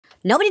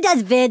Nobody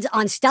does vids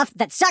on stuff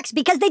that sucks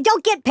because they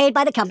don't get paid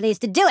by the companies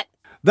to do it.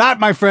 That,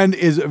 my friend,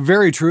 is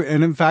very true.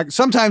 And in fact,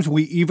 sometimes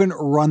we even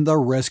run the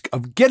risk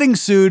of getting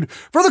sued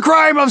for the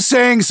crime of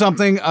saying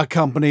something a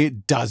company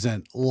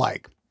doesn't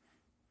like.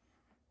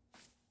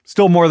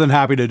 Still more than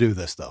happy to do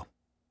this, though.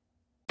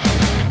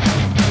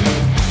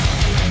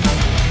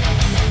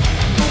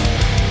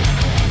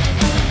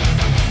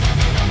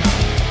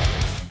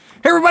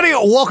 Hey everybody,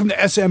 welcome to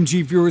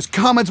SMG Viewers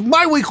Comments,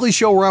 my weekly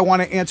show where I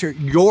want to answer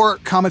your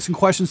comments and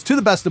questions to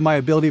the best of my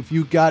ability. If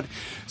you got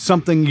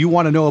something you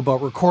want to know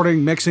about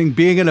recording, mixing,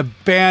 being in a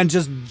band,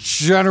 just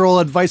general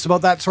advice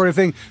about that sort of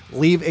thing,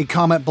 leave a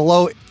comment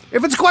below.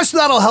 If it's a question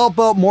that'll help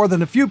out more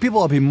than a few people,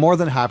 I'll be more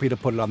than happy to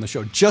put it on the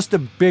show. Just a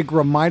big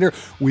reminder,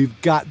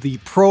 we've got the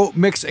Pro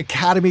Mix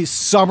Academy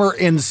Summer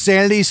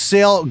Insanity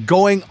Sale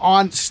going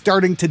on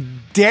starting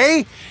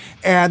today.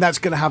 And that's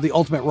going to have the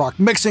Ultimate Rock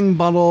Mixing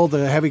Bundle,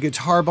 the Heavy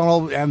Guitar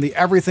Bundle, and the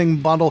Everything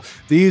Bundle.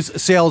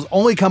 These sales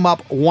only come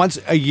up once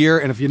a year,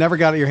 and if you never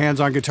got your hands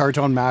on Guitar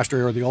Tone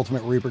Mastery or the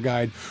Ultimate Reaper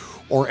Guide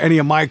or any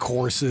of my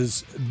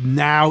courses,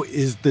 now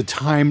is the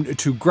time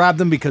to grab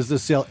them because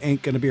this sale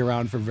ain't going to be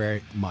around for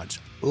very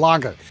much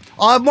longer.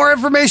 I'll have more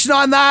information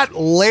on that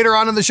later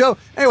on in the show.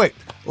 Anyway,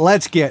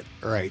 let's get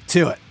right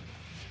to it.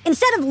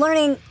 Instead of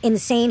learning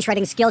insane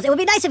shredding skills, it would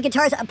be nice if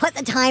guitars put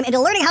the time into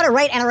learning how to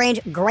write and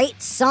arrange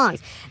great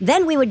songs.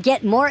 Then we would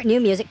get more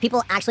new music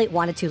people actually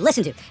wanted to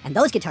listen to, and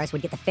those guitars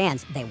would get the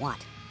fans they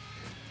want.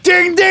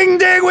 Ding, ding,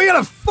 ding! We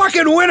got a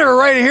fucking winner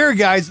right here,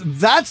 guys.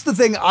 That's the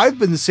thing I've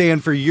been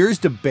saying for years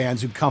to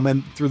bands who come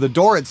in through the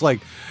door. It's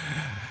like,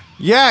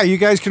 yeah, you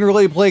guys can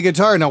really play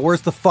guitar. Now,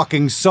 where's the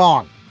fucking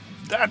song?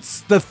 That's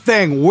the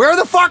thing. Where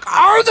the fuck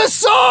are the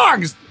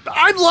songs?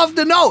 I'd love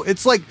to know.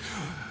 It's like,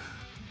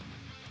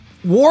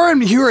 Warren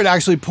Hewitt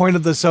actually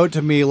pointed this out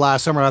to me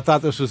last summer, and I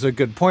thought this was a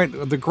good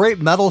point. The great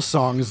metal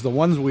songs, the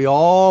ones we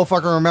all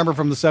fucking remember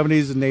from the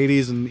 70s and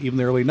 80s and even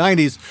the early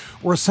 90s,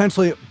 were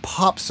essentially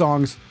pop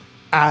songs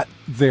at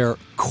their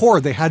core.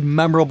 They had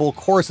memorable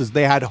choruses.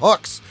 They had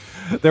hooks.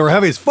 They were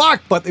heavy as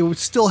fuck, but they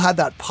still had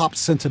that pop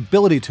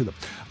sensibility to them.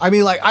 I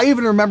mean, like, I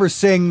even remember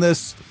saying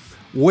this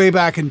way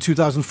back in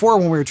 2004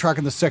 when we were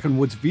tracking the second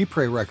Woods V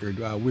Prey record.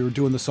 We were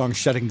doing the song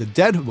Shedding the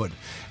Deadwood.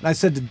 And I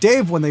said to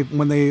Dave when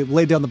they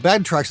laid down the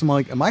bad tracks, I'm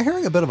like, am I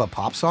hearing a bit of a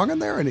pop song in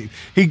there? And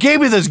he gave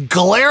me this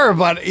glare,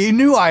 but he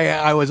knew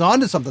I was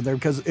onto something there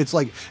because it's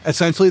like,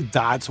 essentially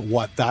that's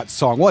what that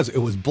song was. It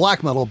was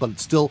black metal, but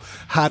it still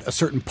had a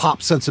certain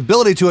pop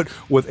sensibility to it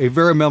with a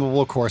very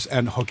memorable chorus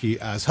and hooky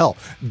as hell.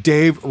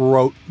 Dave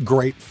wrote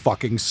great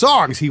fucking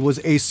songs. He was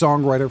a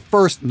songwriter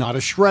first, not a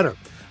shredder.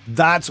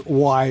 That's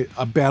why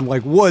a band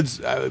like Woods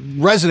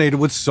resonated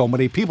with so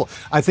many people.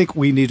 I think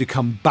we need to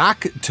come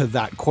back to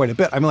that quite a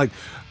bit. I mean, like,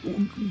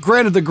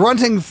 granted, the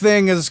grunting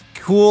thing is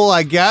cool,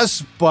 I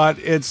guess, but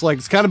it's like,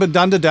 it's kind of been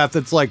done to death.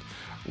 It's like,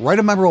 write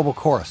a memorable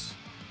chorus.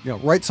 You know,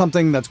 write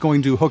something that's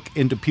going to hook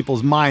into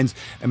people's minds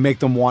and make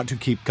them want to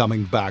keep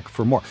coming back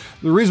for more.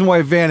 The reason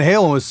why Van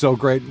Halen was so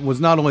great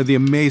was not only the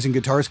amazing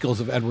guitar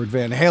skills of Edward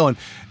Van Halen,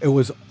 it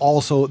was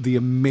also the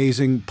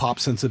amazing pop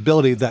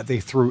sensibility that they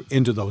threw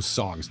into those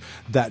songs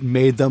that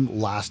made them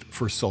last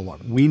for so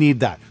long. We need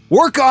that.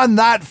 Work on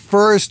that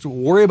first.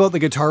 Worry about the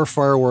guitar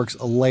fireworks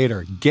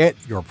later. Get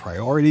your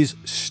priorities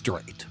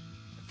straight.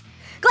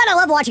 Glenn, I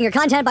love watching your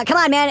content, but come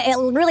on, man, it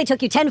really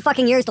took you 10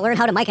 fucking years to learn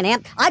how to mic an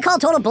amp. I call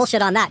total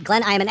bullshit on that.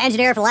 Glenn, I am an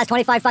engineer for the last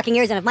 25 fucking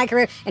years, and if my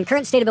career and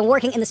current state have been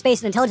working in the space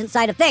and intelligence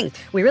side of things.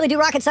 We really do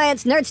rocket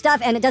science, nerd stuff,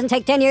 and it doesn't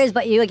take 10 years,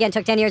 but you, again,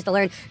 took 10 years to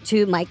learn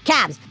to mic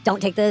cabs.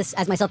 Don't take this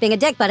as myself being a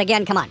dick, but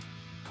again, come on.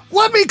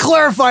 Let me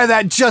clarify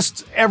that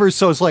just ever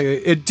so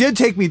slightly. It did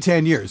take me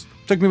 10 years.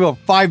 It took me about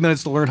 5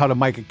 minutes to learn how to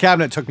mic a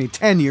cabinet. It took me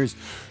 10 years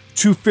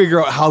to figure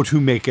out how to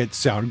make it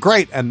sound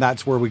great, and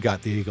that's where we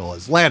got The Eagle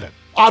Has Landed.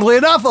 Oddly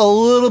enough, a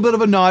little bit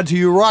of a nod to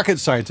you rocket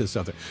scientists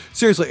out there.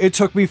 Seriously, it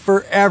took me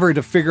forever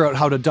to figure out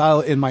how to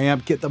dial in my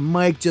amp, get the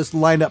mic just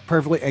lined up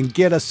perfectly, and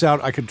get a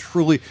sound I could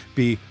truly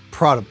be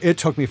proud of. It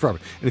took me forever.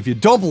 And if you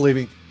don't believe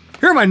me,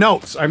 here are my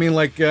notes. I mean,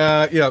 like,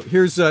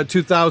 here's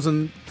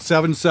 2007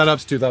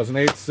 setups,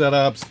 2008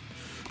 setups,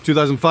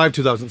 2005,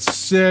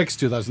 2006,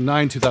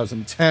 2009,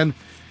 2010.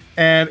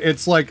 And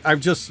it's like,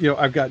 I've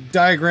got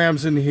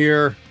diagrams in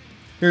here.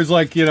 Here's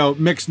like,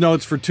 mixed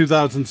notes for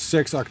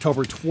 2006,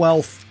 October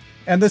 12th.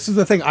 And this is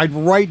the thing, I'd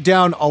write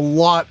down a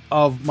lot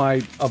of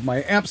my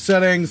amp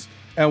settings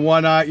and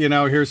whatnot.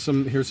 Here's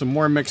some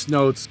more mixed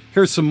notes.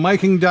 Here's some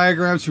miking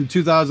diagrams from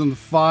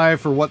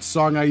 2005 for what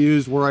song I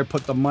used, where I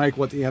put the mic,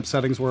 what the amp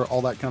settings were,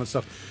 all that kind of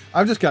stuff.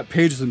 I've just got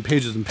pages and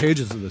pages and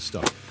pages of this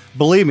stuff.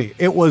 Believe me,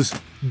 it was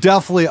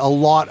definitely a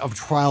lot of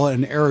trial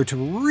and error to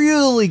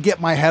really get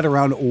my head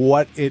around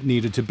what it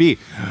needed to be.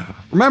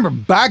 Remember,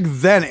 back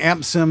then,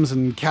 amp sims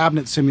and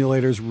cabinet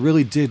simulators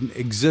really didn't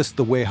exist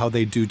the way how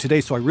they do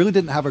today, so I really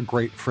didn't have a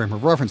great frame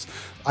of reference.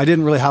 I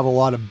didn't really have a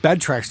lot of bed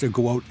tracks to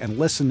go out and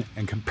listen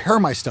and compare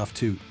my stuff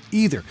to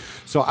either.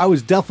 So I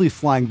was definitely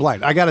flying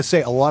blind. I gotta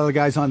say, a lot of the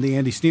guys on the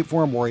Andy Sneap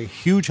forum were a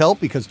huge help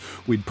because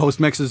we'd post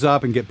mixes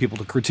up and get people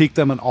to critique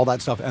them and all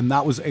that stuff, and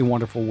that was a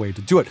wonderful way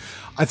to do it.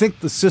 I think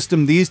the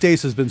system these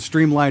days has been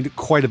streamlined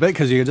quite a bit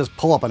because you can just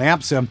pull up an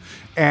amp sim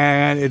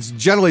and it's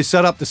generally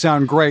set up to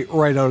sound great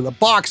right out of the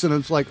box, and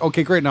it's like,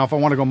 okay, great, now if I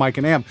want to go mic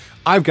and amp,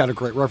 I've got a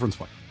great reference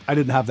point. I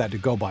didn't have that to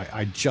go by.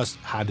 I just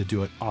had to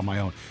do it on my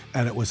own,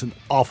 and it was an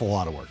awful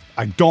lot of work.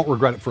 I don't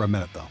regret it for a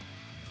minute, though.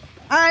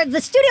 Are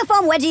the studio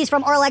foam wedgies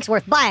from Oralex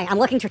worth buying? I'm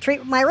looking to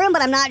treat my room,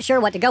 but I'm not sure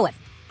what to go with.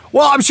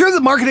 Well, I'm sure the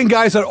marketing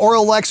guys at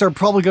Oralex are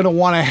probably going to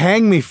want to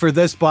hang me for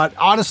this, but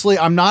honestly,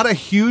 I'm not a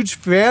huge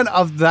fan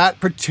of that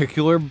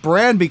particular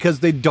brand because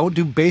they don't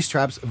do bass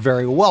traps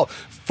very well.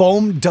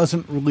 Foam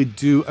doesn't really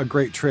do a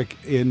great trick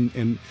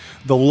in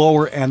the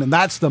lower end, and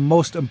that's the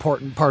most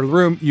important part of the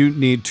room you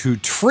need to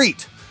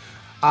treat.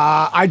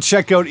 I'd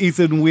check out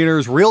Ethan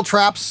Wiener's Real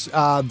Traps.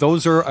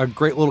 Those are a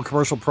great little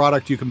commercial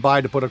product you can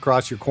buy to put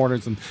across your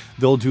corners, and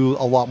they'll do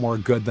a lot more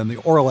good than the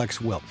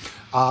Oralex will.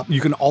 You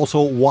can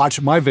also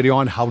watch my video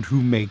on how to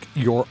make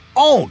your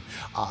own.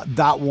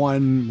 That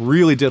one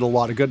really did a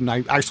lot of good, and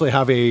I actually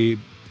have a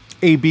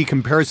A-B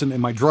comparison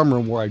in my drum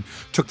room where I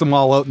took them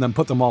all out and then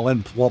put them all in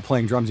while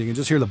playing drums. You can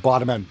just hear the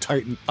bottom end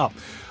tighten up.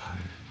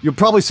 You'll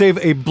probably save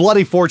a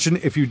bloody fortune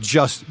if you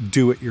just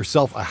do it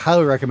yourself. I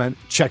highly recommend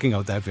checking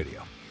out that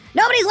video.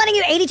 Nobody's lending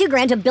you 82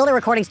 grand to build a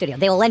recording studio.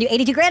 They will lend you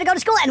 82 grand to go to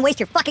school and waste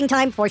your fucking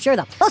time for sure,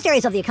 though. Most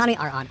areas of the economy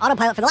are on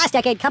autopilot. For the last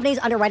decade, companies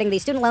underwriting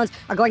these student loans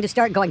are going to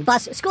start going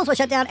bust. Schools will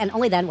shut down, and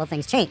only then will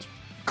things change.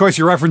 Of course,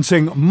 you're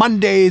referencing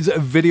Monday's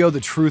video,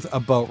 The Truth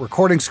About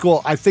Recording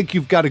School. I think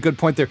you've got a good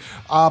point there.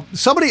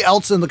 Somebody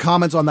else in the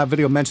comments on that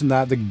video mentioned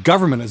that the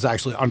government is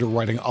actually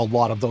underwriting a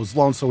lot of those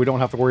loans, so we don't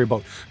have to worry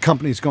about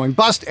companies going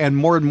bust, and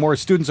more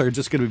students are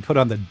just going to be put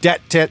on the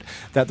debt tit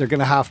that they're going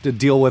to have to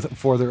deal with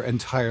for their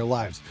entire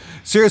lives.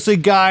 Seriously,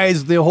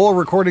 guys, the whole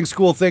recording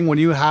school thing, when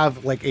you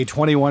have like a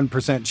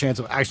 21% chance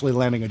of actually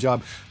landing a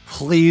job,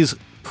 please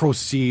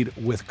proceed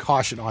with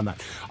caution on that.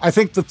 I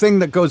think the thing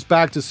that goes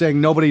back to saying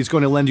nobody's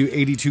going to lend you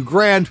 82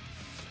 grand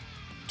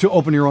to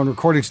open your own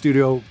recording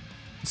studio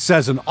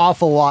says an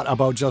awful lot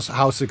about just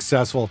how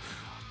successful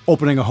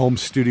opening a home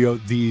studio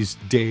these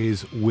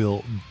days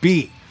will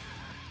be.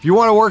 If you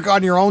want to work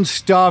on your own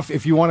stuff,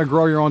 if you want to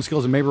grow your own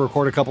skills and maybe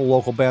record a couple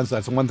local bands,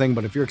 that's one thing.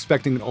 But if you're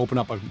expecting to open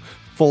up a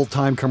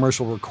full-time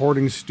commercial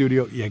recording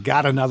studio, you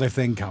got another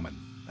thing coming,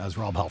 as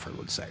Rob Halford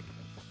would say.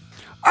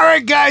 All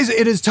right, guys,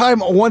 it is time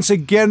once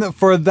again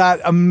for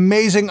that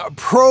amazing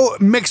Pro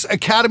Mix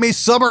Academy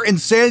Summer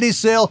Insanity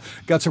Sale.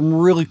 Got some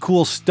really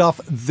cool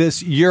stuff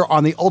this year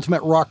on the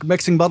Ultimate Rock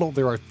Mixing Bundle.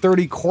 There are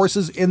 30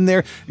 courses in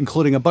there,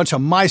 including a bunch of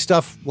my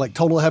stuff like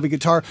Total Heavy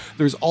Guitar.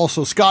 There's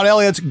also Scott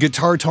Elliott's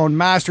Guitar Tone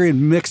Mastery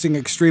and Mixing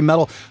Extreme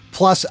Metal,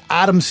 plus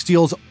Adam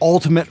Steele's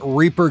Ultimate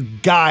Reaper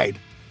Guide.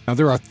 Now,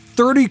 there are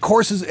 30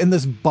 courses in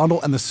this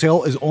bundle, and the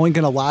sale is only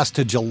going to last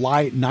to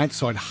July 9th,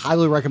 so I'd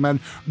highly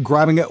recommend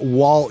grabbing it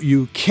while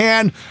you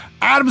can.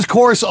 Adam's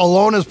course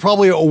alone is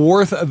probably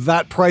worth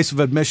that price of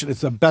admission.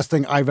 It's the best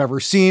thing I've ever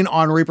seen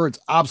on Reaper. It's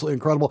absolutely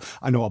incredible.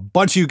 I know a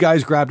bunch of you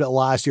guys grabbed it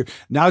last year.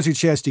 Now's your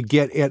chance to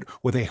get it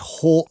with a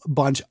whole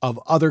bunch of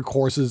other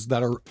courses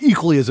that are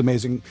equally as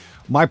amazing.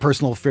 My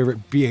personal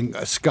favorite being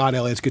Scott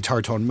Elliott's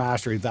Guitar Tone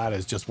Mastery. That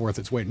is just worth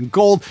its weight in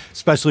gold,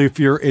 especially if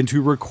you're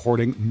into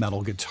recording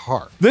metal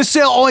guitar. This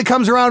sale only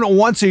comes around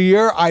once a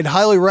year. I'd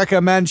highly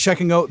recommend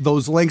checking out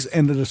those links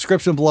in the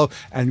description below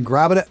and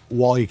grabbing it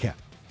while you can.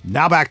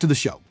 Now back to the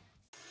show.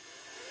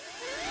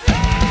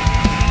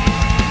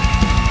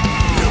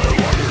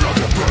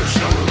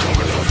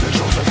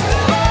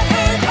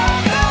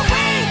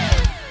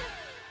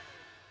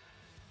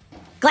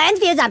 Glenn's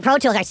views on Pro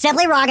Tools are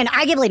simply wrong and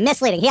arguably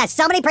misleading. He has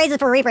so many praises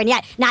for Reaper, and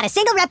yet not a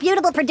single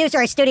reputable producer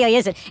or studio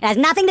uses it. It has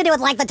nothing to do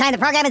with length of time the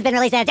program has been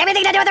released, and it's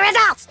everything to do with the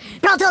results.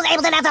 Pro Tools,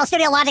 Ableton, FL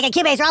Studio, Logic, and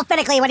Cubase are all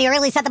finically when you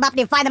really set them up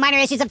and you find the minor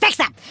issues and fix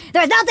them.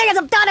 There is no thing as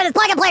done as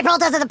plug-and-play Pro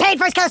Tools as a paid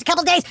first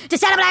couple days to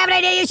set up, and I haven't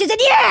had any issues in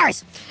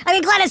years. I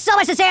mean, Glenn has so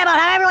much to say about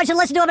how everyone should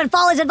listen to him and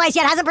follow his advice,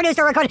 yet hasn't produced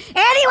or recorded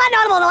anyone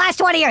notable in the last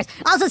 20 years.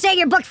 Also saying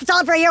you're booked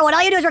solid for a year when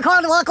all you do is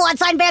record the local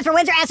unsigned bands for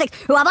Windsor, Essex,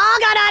 who have all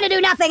gone on to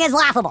do nothing is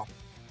laughable.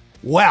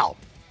 Well,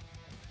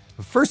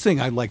 the first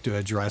thing I'd like to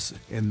address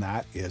in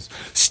that is,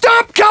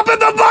 stop cupping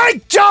the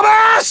mic,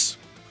 dumbass!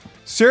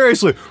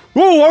 Seriously.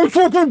 Oh, I'm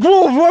fucking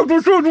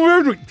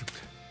cool.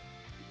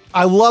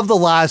 I love the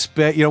last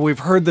bit. You know, we've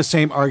heard the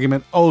same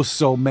argument oh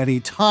so many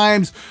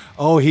times.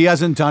 Oh, he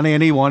hasn't done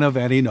any one of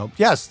any. No,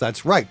 yes,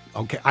 that's right.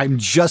 Okay, I'm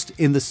just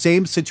in the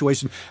same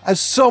situation as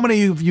so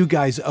many of you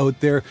guys out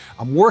there.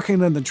 I'm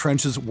working in the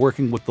trenches,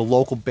 working with the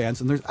local bands,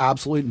 and there's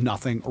absolutely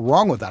nothing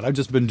wrong with that. I've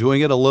just been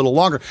doing it a little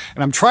longer,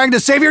 and I'm trying to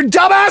save your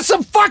dumbass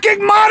some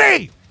fucking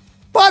money!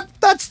 But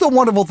that's the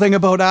wonderful thing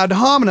about ad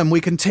hominem.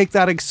 We can take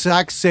that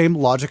exact same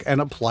logic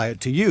and apply it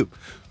to you.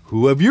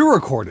 who have you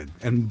recorded?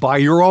 And by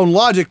your own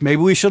logic,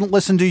 maybe we shouldn't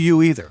listen to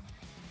you either.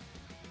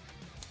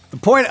 The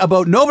point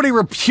about nobody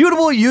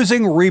reputable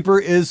using Reaper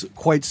is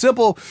quite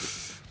simple.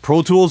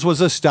 Pro Tools was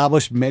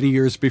established many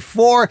years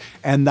before,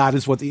 and that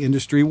is what the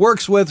industry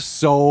works with,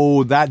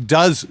 so that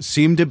does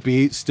seem to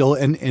be still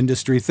an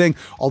industry thing,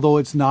 although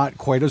it's not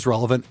quite as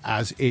relevant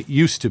as it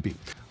used to be.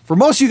 For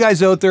most of you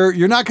guys out there,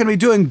 you're not going to be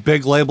doing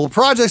big label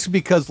projects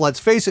because,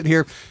 let's face it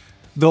here,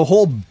 the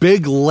whole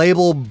big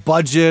label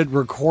budget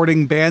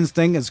recording bands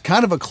thing is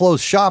kind of a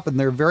closed shop, and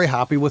they're very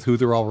happy with who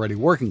they're already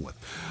working with.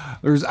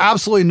 There's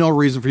absolutely no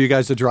reason for you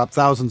guys to drop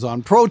thousands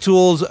on Pro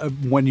Tools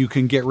when you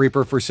can get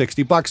Reaper for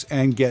 60 bucks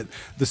and get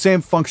the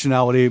same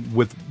functionality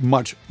with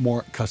much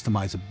more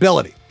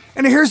customizability.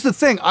 And here's the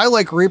thing, I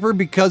like Reaper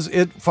because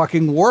it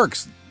fucking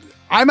works.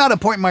 I'm at a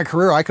point in my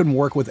career I can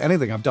work with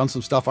anything. I've done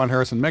some stuff on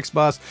Harrison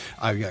Mixbus,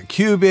 I've got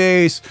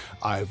Cubase,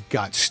 I've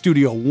got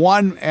Studio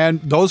One, and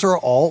those are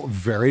all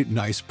very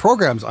nice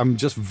programs. I'm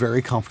just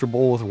very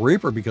comfortable with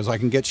Reaper because I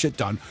can get shit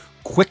done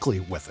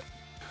quickly with it.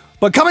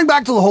 But coming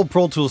back to the whole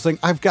Pro Tools thing,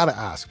 I've got to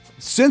ask,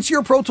 since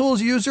you're a Pro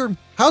Tools user,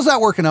 how's that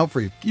working out for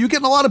you? You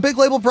getting a lot of big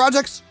label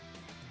projects?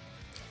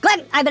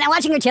 Glenn, I've been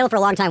watching your channel for a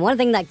long time. One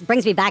thing that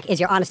brings me back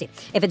is your honesty.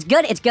 If it's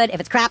good, it's good. If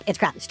it's crap, it's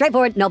crap.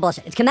 Straightforward, no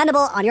bullshit. It's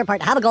commendable on your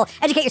part to have a goal,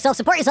 educate yourself,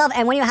 support yourself,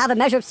 and when you have a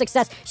measure of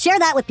success, share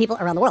that with people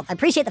around the world. I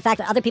appreciate the fact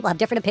that other people have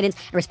different opinions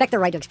and respect their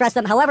right to express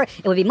them. However,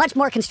 it would be much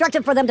more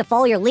constructive for them to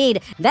follow your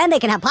lead. Then they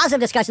can have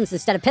positive discussions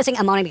instead of pissing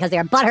and moaning because they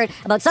are butthurt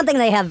about something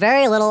they have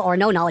very little or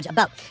no knowledge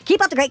about.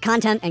 Keep up the great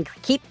content and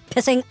keep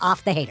pissing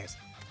off the haters.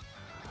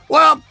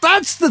 Well,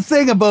 that's the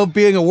thing about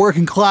being a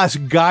working class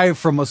guy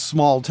from a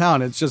small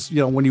town. It's just, you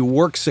know, when you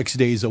work 6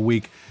 days a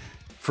week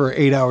for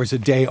 8 hours a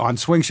day on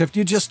swing shift,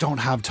 you just don't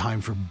have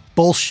time for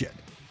bullshit.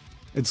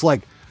 It's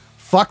like,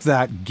 fuck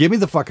that. Give me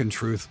the fucking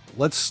truth.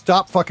 Let's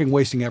stop fucking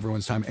wasting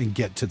everyone's time and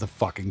get to the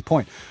fucking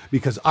point.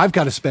 Because I've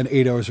got to spend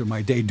 8 hours of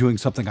my day doing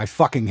something I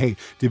fucking hate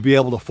to be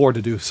able to afford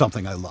to do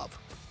something I love.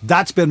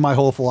 That's been my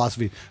whole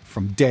philosophy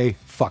from day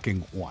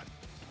fucking one.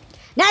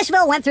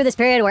 Nashville went through this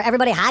period where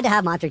everybody had to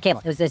have monitored cable.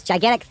 It was this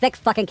gigantic, thick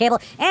fucking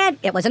cable, and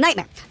it was a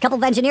nightmare. A couple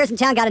of engineers in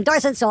town got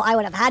endorsements, so I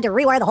would have had to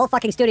rewire the whole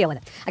fucking studio with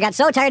it. I got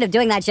so tired of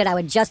doing that shit, I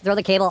would just throw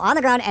the cable on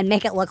the ground and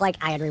make it look like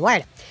I had rewired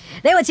it.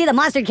 They would see the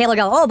monitored cable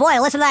go, oh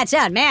boy, listen to that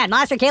sound. Man,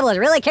 monitored cable is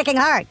really kicking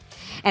hard.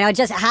 And I would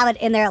just have it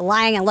in there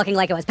lying and looking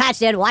like it was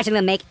patched in, watching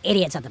them make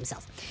idiots of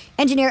themselves.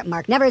 Engineer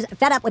Mark Nevers,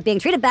 fed up with being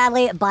treated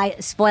badly by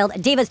spoiled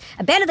divas,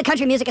 abandoned the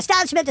country music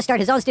establishment to start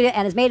his own studio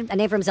and has made a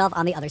name for himself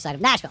on the other side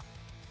of Nashville.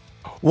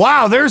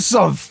 Wow, there's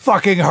some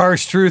fucking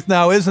harsh truth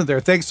now, isn't there?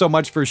 Thanks so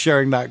much for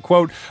sharing that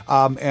quote.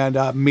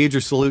 And major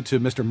salute to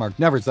Mr. Mark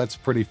Nevers. That's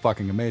pretty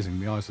fucking amazing, to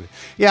be honest with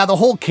you. Yeah, the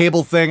whole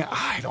cable thing,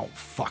 I don't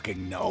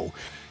fucking know.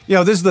 You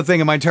know, this is the thing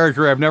in my entire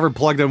career. I've never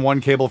plugged in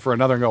one cable for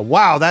another and go,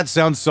 wow, that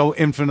sounds so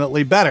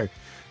infinitely better.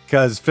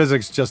 Because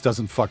physics just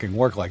doesn't fucking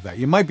work like that.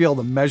 You might be able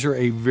to measure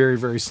a very,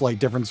 very slight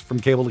difference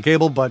from cable to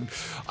cable, but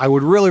I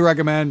would really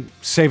recommend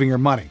saving your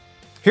money.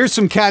 Here's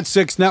some Cat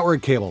 6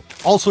 network cable.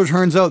 Also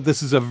turns out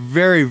this is a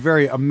very,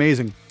 very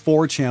amazing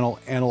 4-channel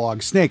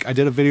analog snake. I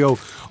did a video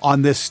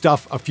on this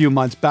stuff a few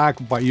months back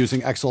by using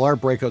XLR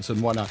breakouts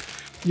and whatnot.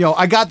 You know,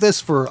 I got this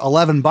for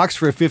 11 bucks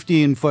for a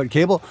 15-foot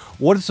cable.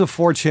 What is a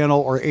 4-channel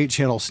or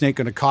 8-channel snake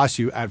going to cost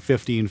you at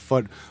 15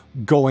 foot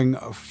going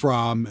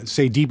from,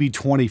 say,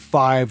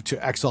 DB25 to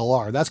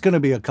XLR? That's going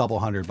to be a couple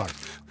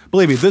 $100.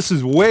 Believe me, this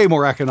is way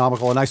more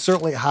economical, and I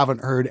certainly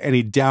haven't heard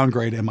any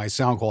downgrade in my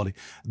sound quality,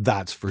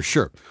 that's for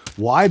sure.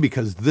 Why?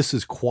 Because this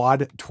is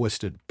quad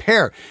twisted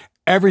pair.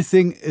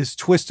 Everything is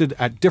twisted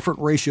at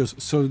different ratios,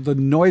 so the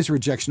noise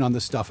rejection on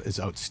this stuff is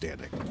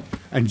outstanding.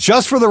 And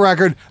just for the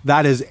record,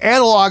 that is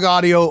analog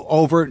audio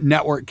over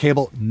network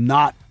cable,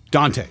 not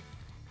Dante.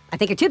 I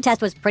think your tube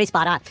test was pretty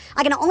spot on.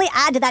 I can only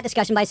add to that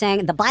discussion by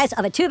saying the bias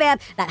of a tube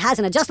amp that has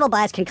an adjustable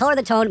bias can color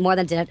the tone more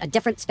than a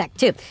different spec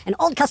tube. An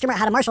old customer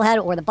had a Marshall head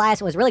where the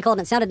bias was really cold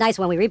and it sounded nice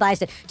when we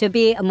rebiased it to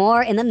be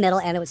more in the middle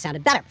and it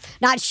sounded better.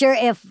 Not sure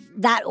if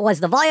that was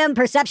the volume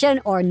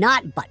perception or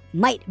not, but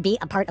might be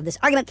a part of this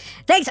argument.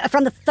 Thanks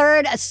from the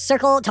third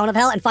circle tone of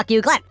hell, and fuck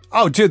you, Glenn.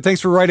 Oh, dude,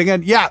 thanks for writing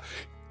in. Yeah.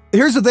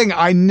 Here's the thing,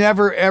 I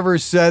never ever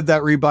said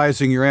that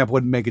rebiasing your amp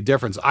wouldn't make a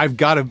difference. I've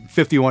got a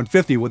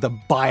 5150 with a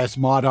bias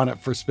mod on it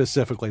for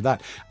specifically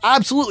that.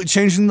 Absolutely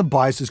changing the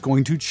bias is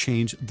going to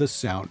change the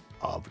sound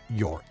of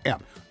your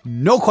amp.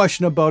 No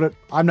question about it.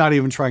 I'm not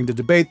even trying to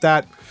debate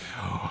that.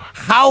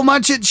 How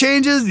much it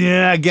changes?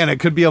 Yeah, again, it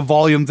could be a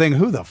volume thing.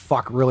 Who the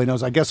fuck really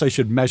knows? I guess I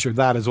should measure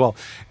that as well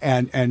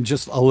and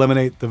just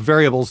eliminate the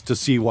variables to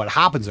see what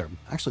happens there.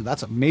 Actually,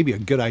 that's maybe a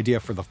good idea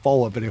for the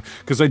follow-up video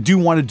because I do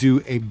want to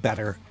do a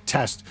better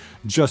test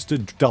just to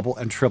double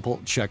and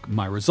triple check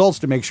my results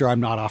to make sure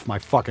I'm not off my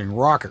fucking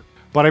rocker.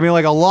 But I mean,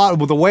 like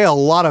the way a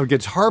lot of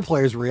guitar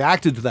players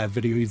reacted to that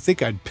video, you'd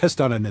think I'd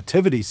pissed on a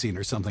nativity scene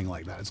or something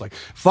like that. It's like,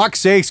 fuck's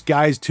sakes,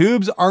 guys,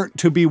 tubes aren't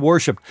to be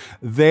worshipped.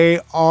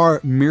 They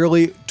are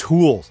merely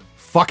tools.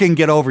 Fucking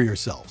get over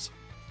yourselves.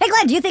 Hey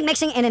Glenn, do you think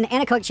mixing in an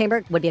anechoic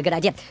chamber would be a good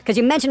idea? Because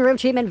you mentioned room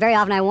treatment very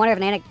often. I wonder if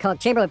an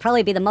anechoic chamber would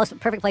probably be the most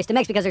perfect place to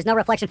mix because there's no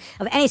reflection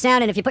of any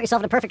sound, and if you put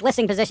yourself in a perfect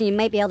listening position, you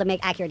might be able to make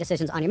accurate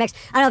decisions on your mix.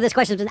 I don't know if this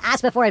question's been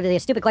asked before. It'd be a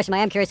stupid question, but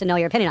I am curious to know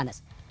your opinion on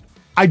this.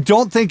 I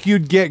don't think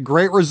you'd get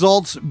great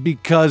results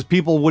because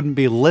people wouldn't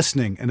be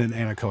listening in an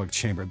anechoic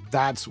chamber.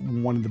 That's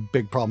one of the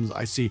big problems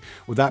I see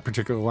with that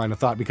particular line of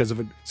thought, because if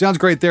it sounds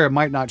great there, it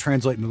might not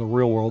translate into the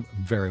real world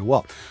very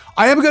well.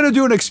 I am going to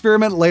do an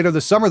experiment later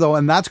this summer though,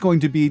 and that's going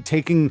to be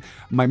taking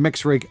my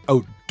mix rig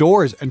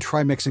outdoors and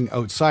try mixing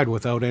outside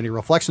without any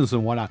reflections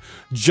and whatnot,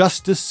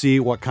 just to see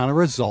what kind of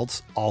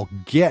results I'll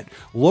get.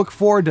 Look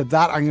forward to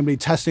that. I'm going to be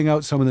testing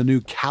out some of the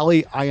new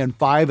Kali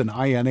IN5 and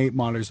IN8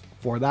 monitors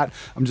for that.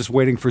 I'm just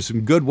waiting for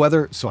some good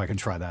weather so I can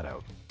try that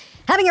out.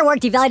 Having your work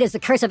devalued is the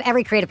curse of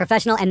every creative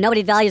professional, and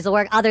nobody values the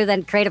work other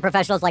than creative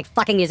professionals like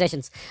fucking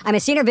musicians. I'm a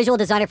senior visual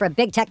designer for a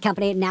big tech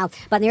company now,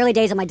 but in the early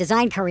days of my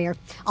design career,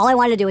 all I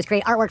wanted to do was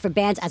create artwork for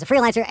bands as a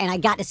freelancer, and I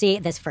got to see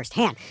this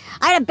firsthand.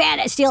 I had a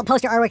band steal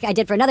poster artwork I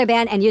did for another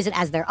band and use it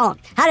as their own.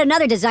 Had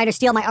another designer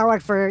steal my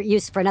artwork for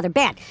use for another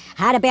band.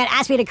 Had a band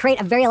ask me to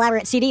create a very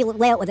elaborate CD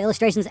layout with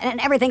illustrations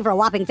and everything for a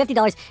whopping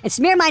 $50 and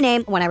smear my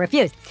name when I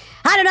refused.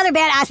 Had another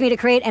band ask me to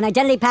create an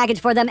identity package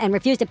for them and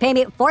refused to pay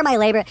me for my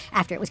labor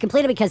after it was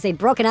completed because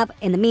they'd broken up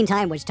in the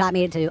meantime, which taught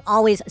me to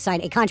always sign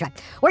a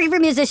contract. Working for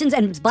musicians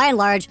and by and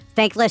large,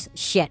 thankless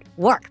shit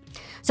work.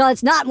 So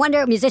it's not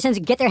wonder musicians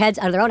get their heads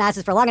out of their own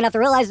asses for long enough to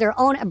realize their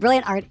own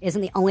brilliant art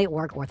isn't the only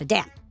work worth a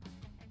damn.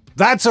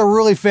 That's a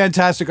really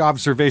fantastic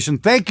observation.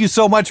 Thank you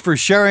so much for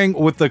sharing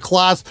with the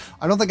class.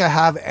 I don't think I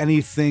have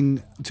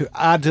anything to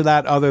add to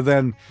that other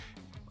than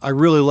I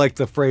really like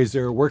the phrase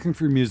there, working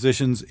for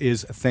musicians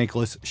is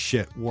thankless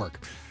shit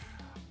work.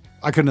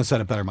 I couldn't have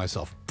said it better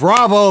myself.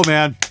 Bravo,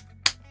 man.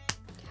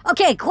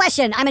 Okay,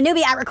 question. I'm a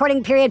newbie at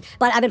recording, period,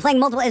 but I've been playing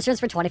multiple instruments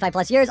for 25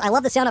 plus years. I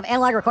love the sound of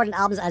analog recorded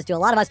albums, as do a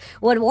lot of us.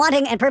 Would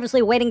wanting and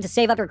purposely waiting to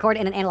save up to record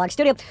in an analog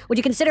studio. Would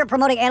you consider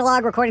promoting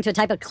analog recording to a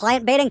type of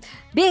client baiting?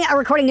 Being a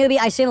recording newbie,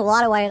 I assume a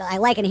lot of what I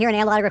like and hear in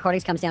analog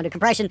recordings comes down to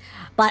compression,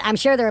 but I'm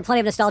sure there are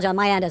plenty of nostalgia on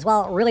my end as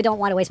well. Really don't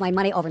want to waste my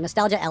money over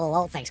nostalgia.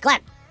 LOL. Thanks,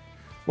 Glenn.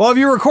 Well, if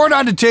you record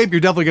onto tape, you're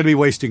definitely going to be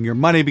wasting your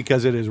money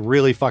because it is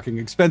really fucking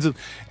expensive.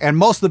 And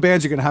most of the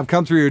bands you're going to have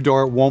come through your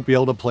door won't be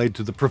able to play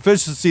to the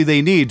proficiency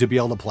they need to be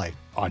able to play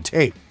on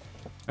tape.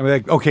 I mean,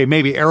 like, okay,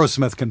 maybe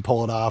Aerosmith can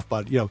pull it off,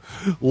 but, you know,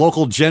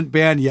 local gent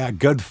band, yeah,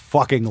 good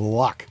fucking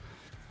luck.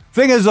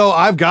 Thing is, though,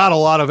 I've got a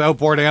lot of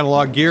outboard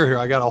analog gear here.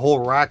 I got a whole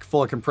rack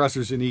full of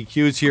compressors and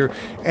EQs here,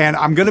 and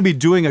I'm going to be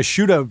doing a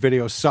shootout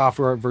video,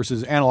 software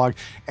versus analog,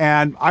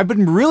 and I've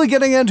been really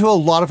getting into a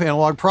lot of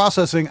analog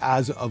processing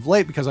as of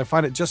late because I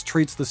find it just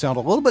treats the sound a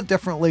little bit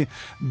differently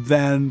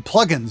than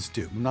plugins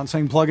do. I'm not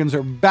saying plugins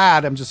are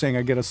bad, I'm just saying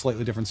I get a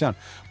slightly different sound.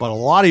 But a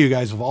lot of you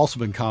guys have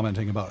also been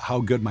commenting about how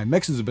good my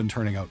mixes have been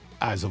turning out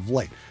as of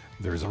late.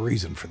 There's a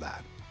reason for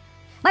that.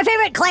 My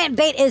favorite client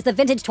bait is the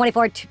vintage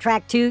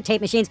 24-track 2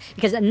 tape machines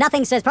because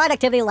nothing says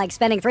productivity like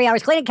spending 3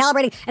 hours cleaning,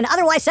 calibrating, and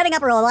otherwise setting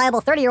up a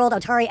reliable 30-year-old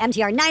Atari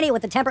MTR-90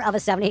 with the temper of a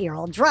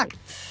 70-year-old drunk.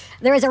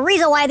 There is a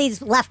reason why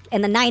these left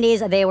in the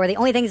 90s. They were the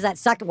only things that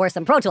sucked worse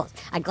than Pro Tools.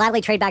 I'd gladly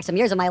trade back some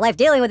years of my life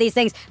dealing with these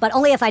things, but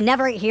only if I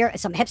never hear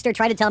some hipster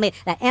try to tell me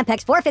that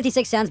Ampex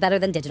 456 sounds better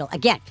than digital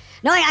again.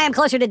 Knowing I am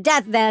closer to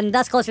death than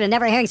thus closer to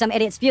never hearing some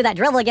idiot spew that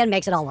drivel again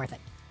makes it all worth it.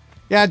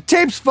 Yeah,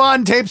 tape's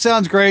fun, tape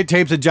sounds great,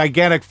 tape's a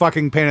gigantic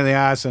fucking pain in the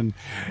ass, and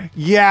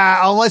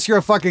yeah, unless you're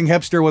a fucking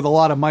hipster with a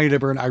lot of money to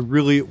burn, I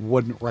really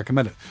wouldn't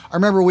recommend it. I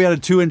remember we had a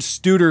 2-inch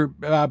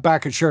Studer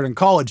back at Sheridan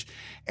College,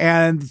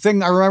 and the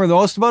thing I remember the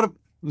most about it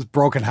was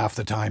broken half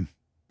the time.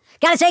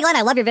 Gotta say, Glenn,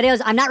 I love your videos.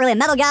 I'm not really a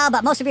metal gal,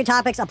 but most of your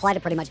topics apply to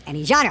pretty much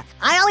any genre.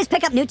 I always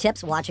pick up new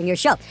tips watching your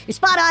show. You're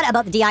spot on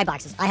about the DI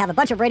boxes. I have a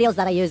bunch of radios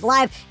that I use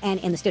live and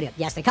in the studio.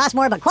 Yes, they cost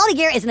more, but quality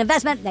gear is an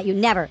investment that you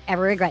never,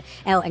 ever regret.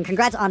 Oh, and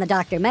congrats on the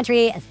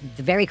documentary. It's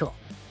very cool.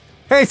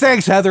 Hey,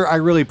 thanks, Heather. I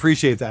really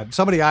appreciate that.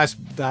 Somebody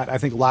asked that, I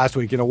think, last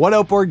week, you know, what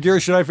outboard gear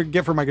should I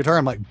get for my guitar?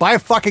 I'm like, buy a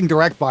fucking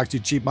direct box, you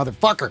cheap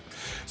motherfucker.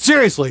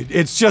 Seriously,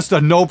 it's just a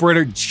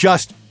no-brainer.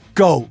 Just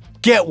go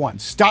get one.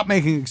 Stop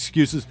making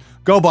excuses.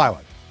 Go buy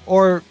one.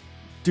 Or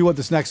do what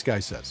this next guy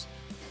says.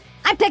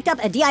 I picked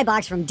up a DI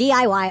box from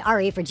DIY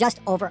RE for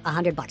just over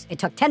 $100. It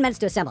took 10 minutes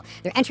to assemble.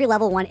 Their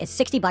entry-level one is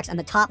 $60 and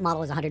the top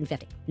model is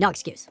 $150. No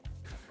excuse.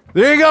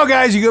 There you go,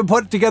 guys. You can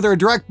put together a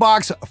direct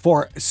box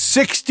for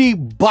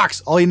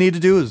 $60. All you need to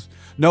do is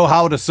know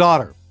how to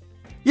solder.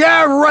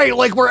 Yeah, right.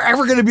 Like we're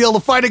ever going to be able to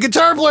find a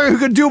guitar player who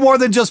can do more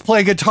than just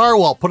play guitar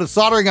well. Put a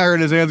soldering iron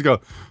in his hands and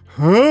go,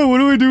 huh? What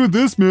do I do with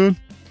this, man?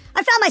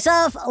 I found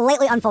myself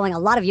lately unfollowing a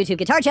lot of YouTube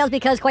guitar channels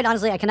because, quite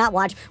honestly, I cannot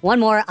watch one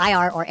more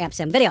IR or amp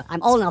sim video.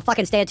 I'm old and I'll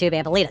fucking stay a tube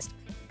amp elitist.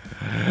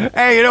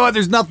 Hey, you know what?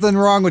 There's nothing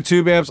wrong with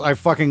tube amps. I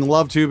fucking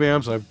love tube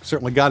amps. I've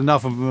certainly got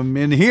enough of them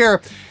in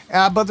here.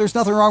 But there's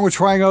nothing wrong with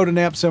trying out an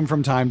amp sim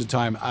from time to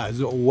time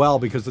as well,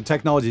 because the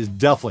technology has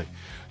definitely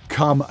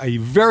come a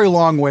very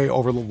long way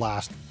over the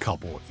last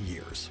couple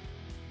years.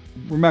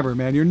 Remember,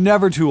 man, you're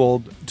never too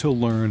old to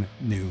learn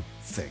new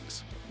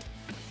things.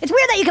 It's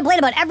weird that you complain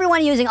about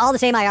everyone using all the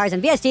same IRs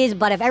and VSTs,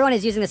 but if everyone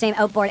is using the same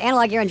outboard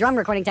analog gear and drum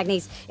recording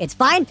techniques, it's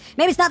fine.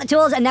 Maybe it's not the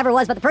tools and never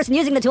was, but the person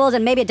using the tools,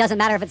 and maybe it doesn't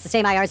matter if it's the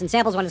same IRs and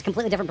samples when it's a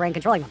completely different brain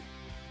controlling them.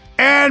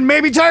 And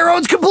maybe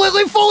Tyrone's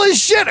completely full of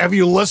shit. Have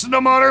you listened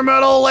to modern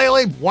metal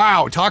lately?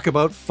 Wow, talk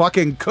about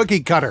fucking cookie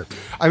cutter.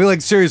 I mean,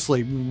 like,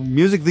 seriously,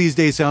 music these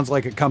days sounds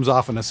like it comes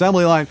off an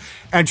assembly line.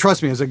 And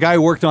trust me, as a guy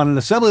who worked on an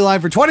assembly line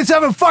for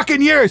 27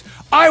 fucking years,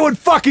 I would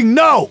fucking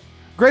know.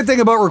 Great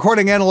thing about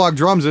recording analog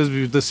drums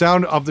is the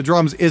sound of the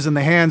drums is in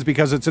the hands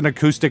because it's an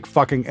acoustic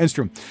fucking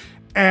instrument.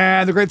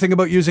 And the great thing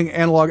about using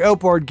analog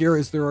outboard gear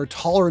is there are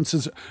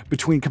tolerances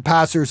between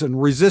capacitors and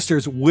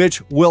resistors,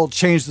 which will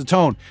change the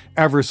tone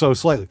ever so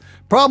slightly.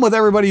 Problem with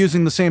everybody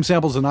using the same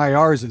samples and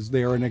IRs is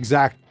they are an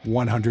exact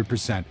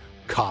 100%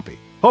 copy.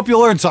 Hope you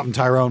learned something,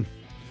 Tyrone.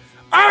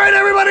 All right,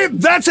 everybody,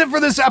 that's it for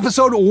this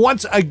episode.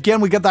 Once again,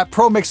 we got that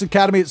Pro Mix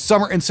Academy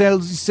Summer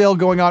Insanity Sale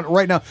going on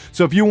right now.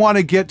 So if you want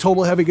to get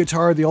Total Heavy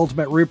Guitar, the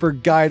Ultimate Reaper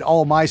Guide,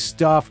 all my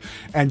stuff,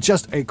 and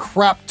just a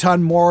crap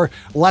ton more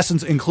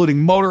lessons, including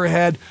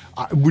Motorhead,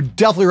 I would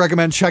definitely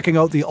recommend checking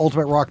out the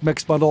Ultimate Rock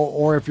Mix Bundle,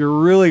 or if you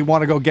really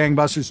want to go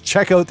gangbusters,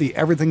 check out the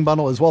Everything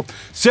Bundle as well.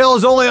 Sale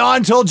is only on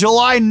until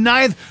July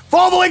 9th.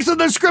 Follow the links in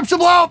the description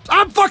below.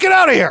 I'm fucking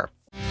out of here.